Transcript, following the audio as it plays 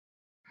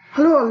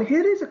Hello all,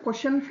 here is a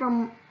question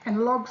from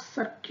analog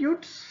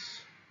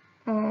circuits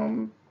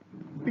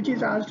which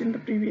is asked in the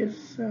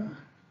previous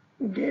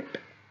gate.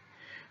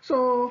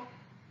 So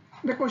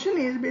the question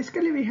is,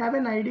 basically we have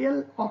an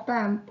ideal op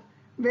amp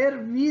where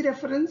V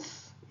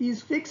reference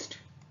is fixed,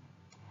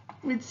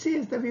 which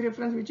says the V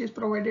reference which is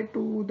provided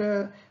to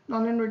the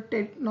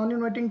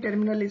non-inverting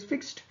terminal is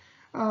fixed,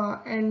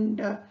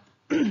 and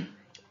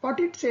what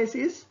it says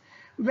is,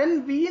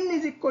 when Vin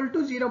is equal to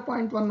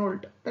 0.1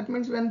 volt, that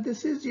means when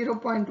this is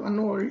 0.1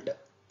 volt,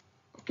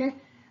 okay,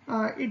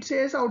 it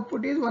says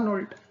output is 1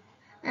 volt,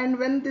 and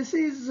when this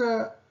is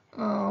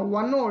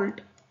 1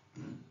 volt,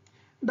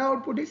 the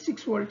output is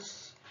 6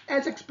 volts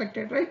as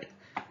expected, right?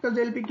 Because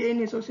there will be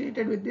gain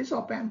associated with this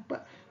op amp.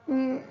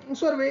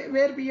 So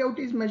where VOUT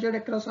is measured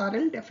across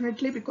RL,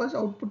 definitely, because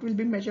output will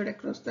be measured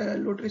across the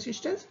load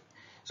resistance.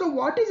 So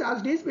what is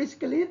asked is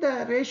basically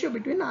the ratio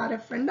between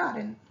RF and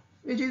RN,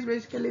 which is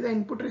basically the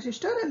input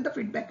resistor and the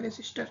feedback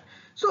resistor.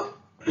 So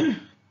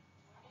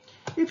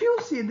if you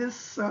see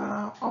this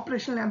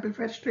operational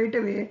amplifier straight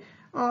away,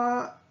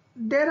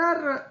 there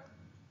are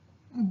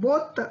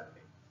both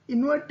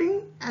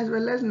inverting as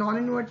well as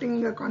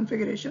non-inverting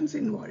configurations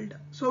involved.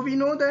 So we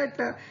know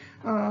that,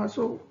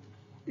 so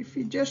if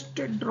we just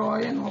draw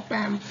an op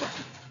amp,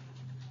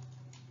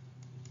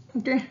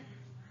 okay,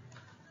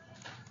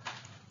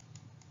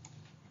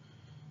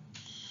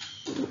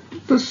 so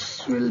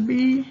this will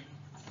be,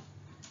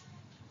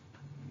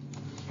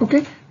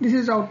 okay, this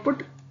is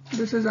output,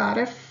 this is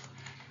RF,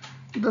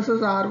 this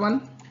is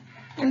R1,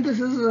 and this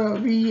is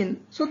V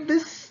in. So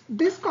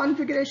this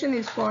configuration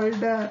is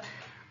called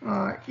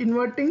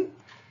inverting,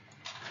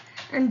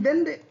 and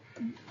then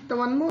the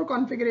one more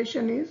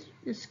configuration is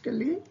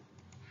basically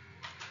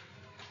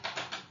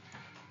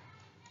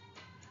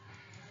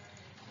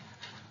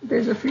there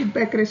is a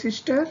feedback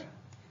resistor,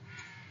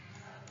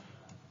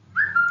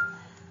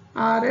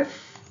 RF,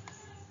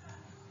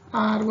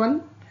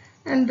 R1,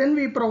 and then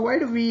we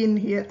provide V in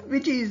here,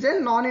 which is a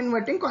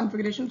non-inverting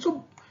configuration.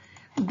 So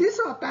this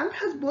op amp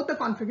has both the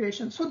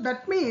configurations. So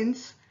that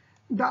means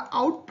the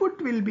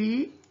output will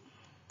be,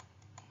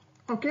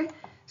 okay,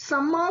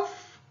 sum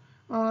of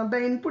the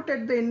input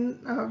at the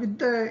with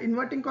the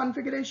inverting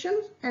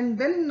configuration, and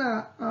then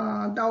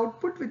the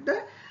output with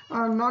the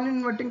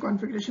non-inverting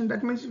configuration.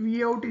 That means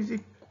VOUT is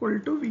equal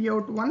to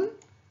VOUT1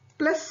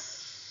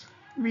 plus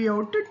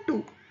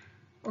VOUT2.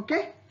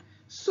 Okay,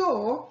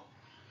 so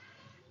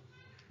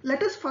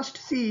let us first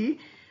see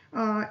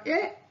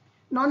a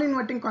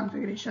non-inverting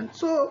configuration.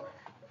 So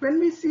when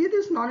we see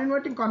this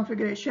non-inverting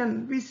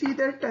configuration, we see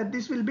that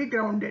this will be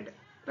grounded,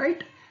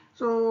 right?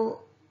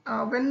 So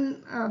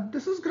when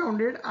this is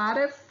grounded,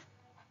 RF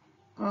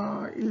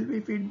will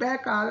be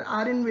feedback,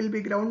 RN will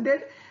be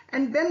grounded,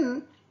 and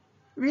then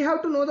we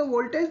have to know the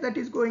voltage that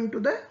is going to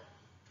the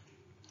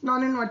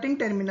non-inverting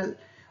terminal.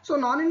 So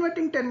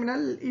non-inverting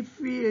terminal, if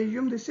we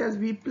assume this as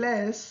V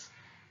plus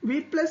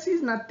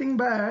is nothing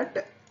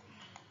but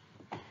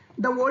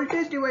the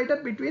voltage divider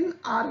between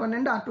R1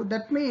 and R2.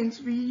 That means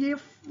V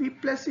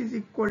plus is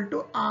equal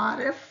to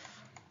RF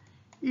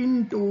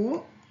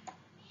into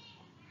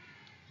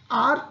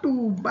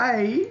R2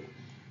 by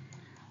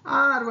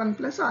R1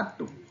 plus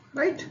R2,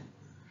 right?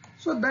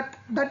 So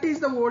that is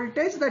the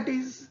voltage that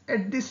is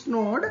at this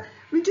node,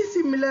 which is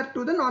similar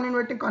to the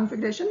non-inverting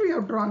configuration we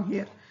have drawn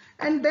here.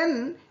 And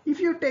then if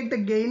you take the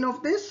gain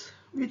of this,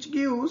 which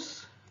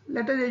gives,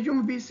 let us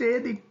assume we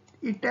say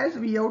it as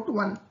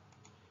VOUT1.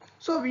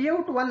 So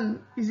VOUT1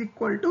 is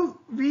equal to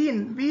V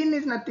in. V in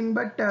is nothing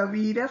but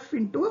VREF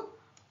into,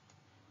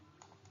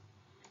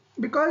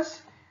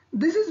 because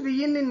this is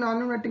V in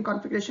non-inverting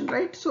configuration,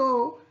 right?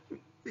 So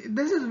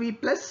this is V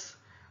plus,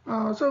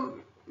 so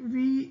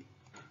V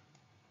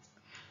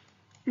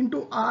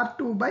into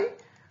R2 by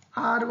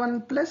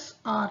R1 plus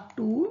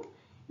R2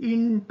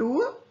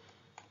 into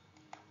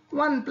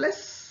 1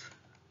 plus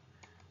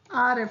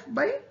RF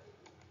by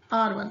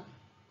R1.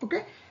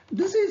 Okay,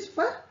 this is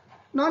for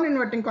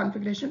non-inverting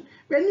configuration.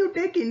 When you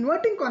take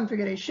inverting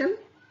configuration,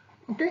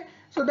 okay,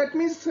 so that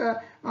means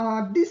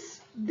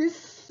this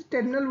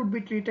terminal would be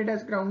treated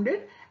as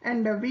grounded,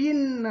 and V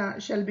in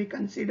shall be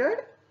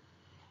considered,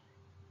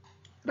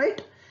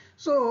 right?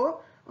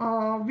 So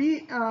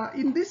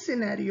in this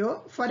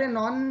scenario, for a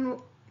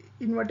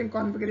non-inverting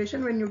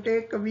configuration, when you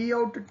take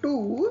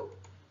VOUT2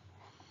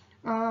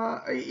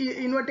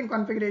 inverting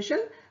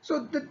configuration,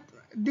 so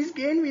this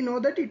gain we know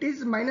that it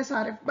is minus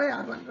RF by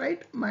R1,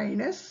 right?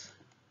 Minus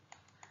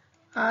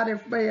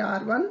RF by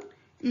R1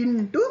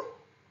 into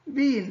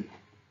V in.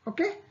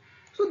 Okay,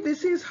 so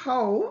this is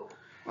how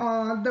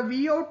the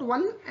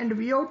VOUT1 and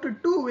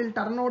VOUT2 will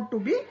turn out to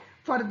be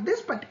for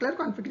this particular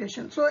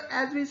configuration. So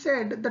as we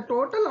said, the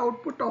total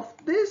output of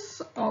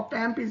this op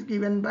amp is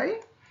given by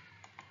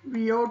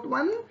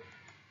VOUT1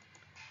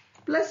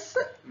 plus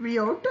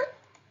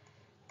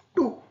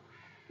VOUT2.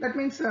 That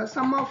means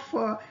sum of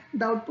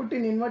the output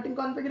in inverting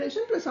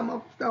configuration plus sum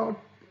of the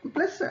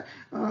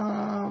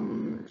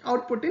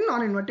output in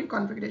non-inverting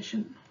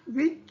configuration,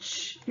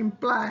 which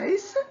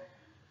implies,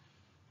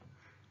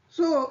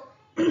 so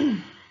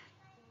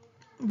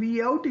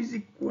VOUT is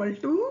equal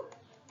to,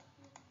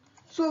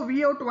 so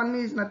VOUT 1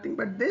 is nothing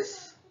but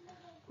this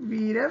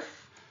VREF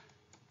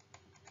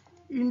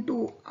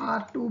into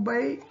R2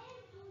 by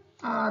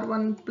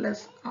R1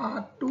 plus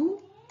R2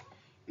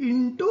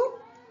 into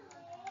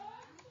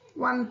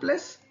 1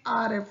 plus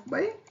RF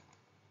by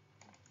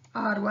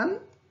R1,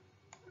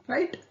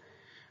 right?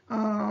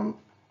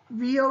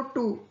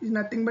 VOUT2 is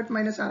nothing but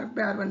minus RF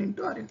by R1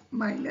 into Rn,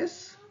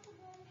 minus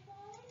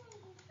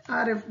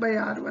RF by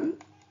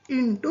R1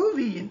 into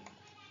Vin.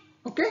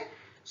 Okay,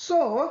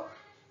 so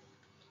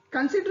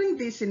considering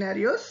these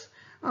scenarios,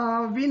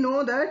 we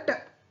know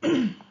that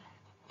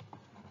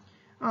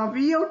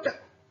VOUT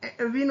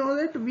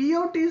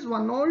is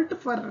 1 volt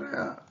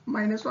for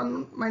minus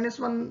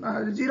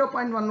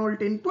 0.1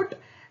 volt input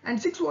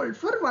and 6 volt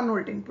for 1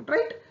 volt input,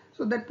 right?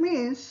 So that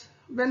means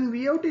when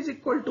VOUT is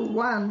equal to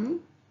 1,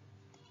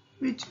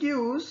 which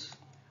gives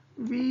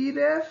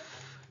VREF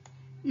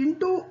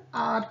into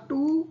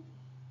R2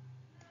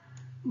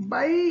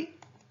 by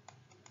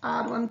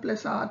R1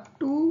 plus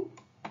R2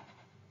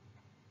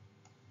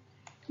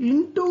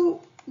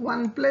 into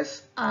 1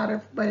 plus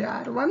RF by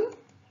R1,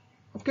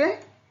 okay,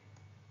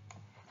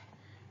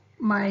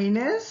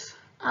 minus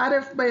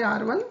RF by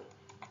R1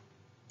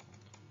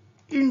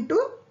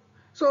 into,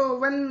 so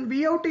when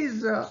VOUT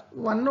is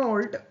 1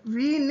 volt,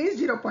 Vin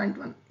is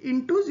 0.1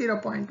 into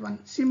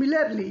 0.1.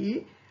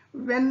 Similarly,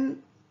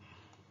 when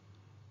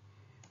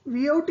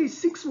VOUT is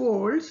 6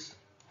 volts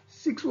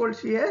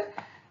here,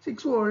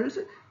 6 volts,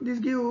 this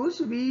gives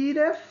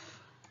VREF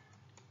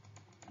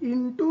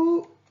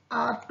into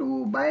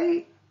R2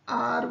 by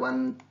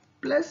R1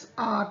 plus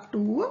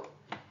R2,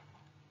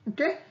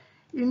 okay,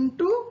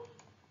 into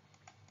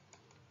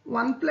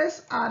 1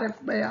 plus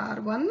RF by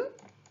R1,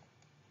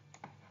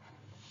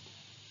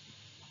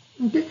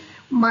 okay,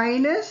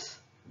 minus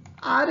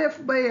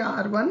RF by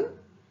R1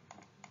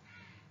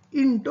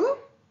 into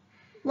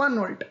 1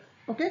 volt.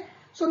 Okay,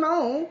 so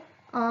now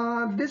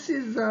this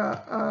is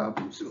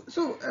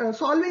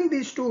solving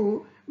these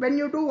two, when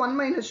you do 1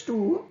 minus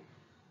 2,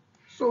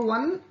 so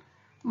 1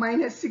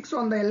 minus 6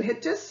 on the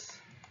LHS,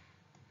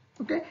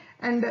 okay,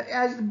 and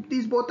as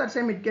these both are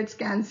same, it gets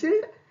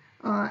cancelled,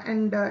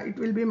 and it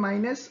will be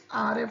minus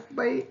RF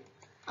by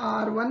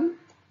R1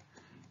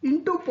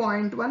 into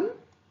 0.1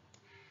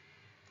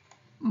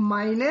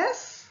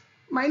 minus,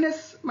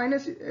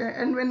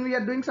 and when we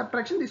are doing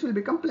subtraction, this will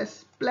become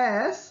plus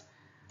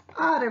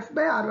RF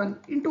by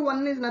R1 into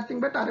 1 is nothing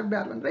but RF by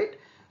R1, right?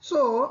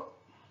 So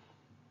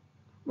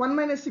 1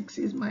 minus 6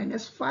 is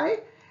minus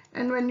 5,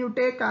 and when you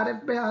take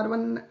RF by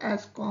R1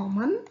 as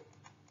common,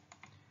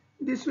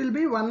 this will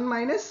be 1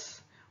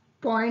 minus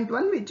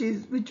 0.1,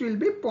 which will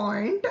be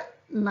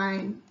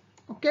 0.9.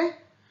 Okay,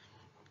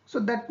 so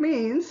that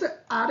means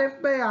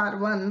RF by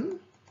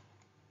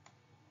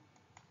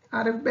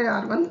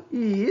R1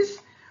 is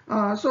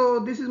so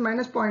this is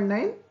minus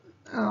 0.9,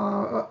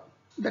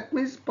 that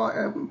means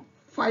 5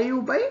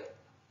 by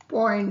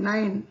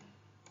 0.9,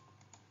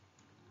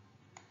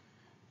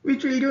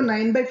 which will give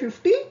 9 by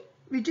 50,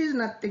 which is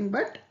nothing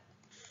but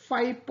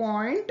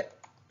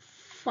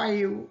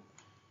 5.5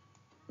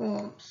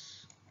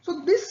 ohms. So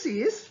this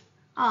is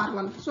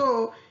R1.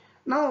 So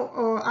now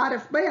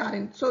RF by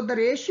Rn. So the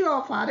ratio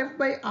of RF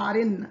by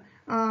Rn,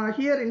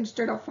 here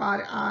instead of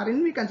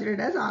Rn we consider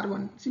it as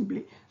R1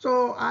 simply.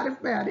 So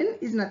RF by Rn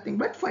is nothing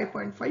but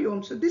 5.5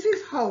 ohms. So this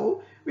is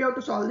how we have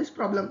to solve this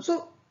problem.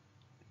 So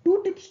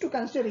two tips to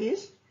consider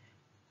is,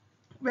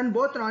 when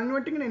both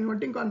non-inverting and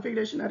inverting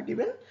configuration are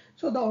given,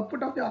 so the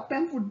output of the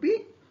op-amp would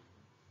be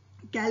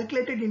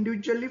calculated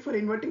individually for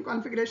inverting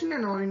configuration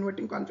and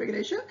non-inverting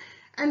configuration,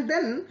 and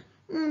then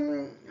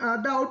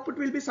the output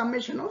will be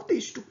summation of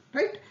these two,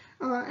 right?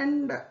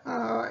 And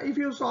if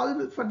you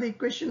solve for the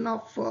equation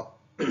of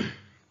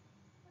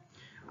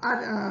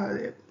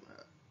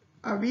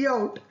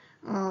VOUT,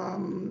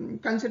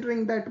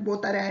 considering that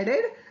both are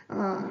added,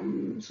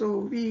 so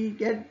we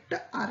get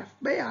RF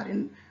by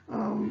Rn.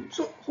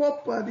 So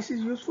hope this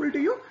is useful to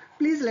you.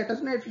 Please let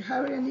us know if you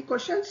have any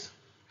questions.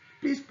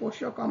 Please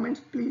post your comments.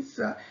 Please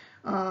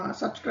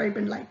subscribe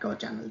and like our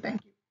channel.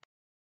 Thank you.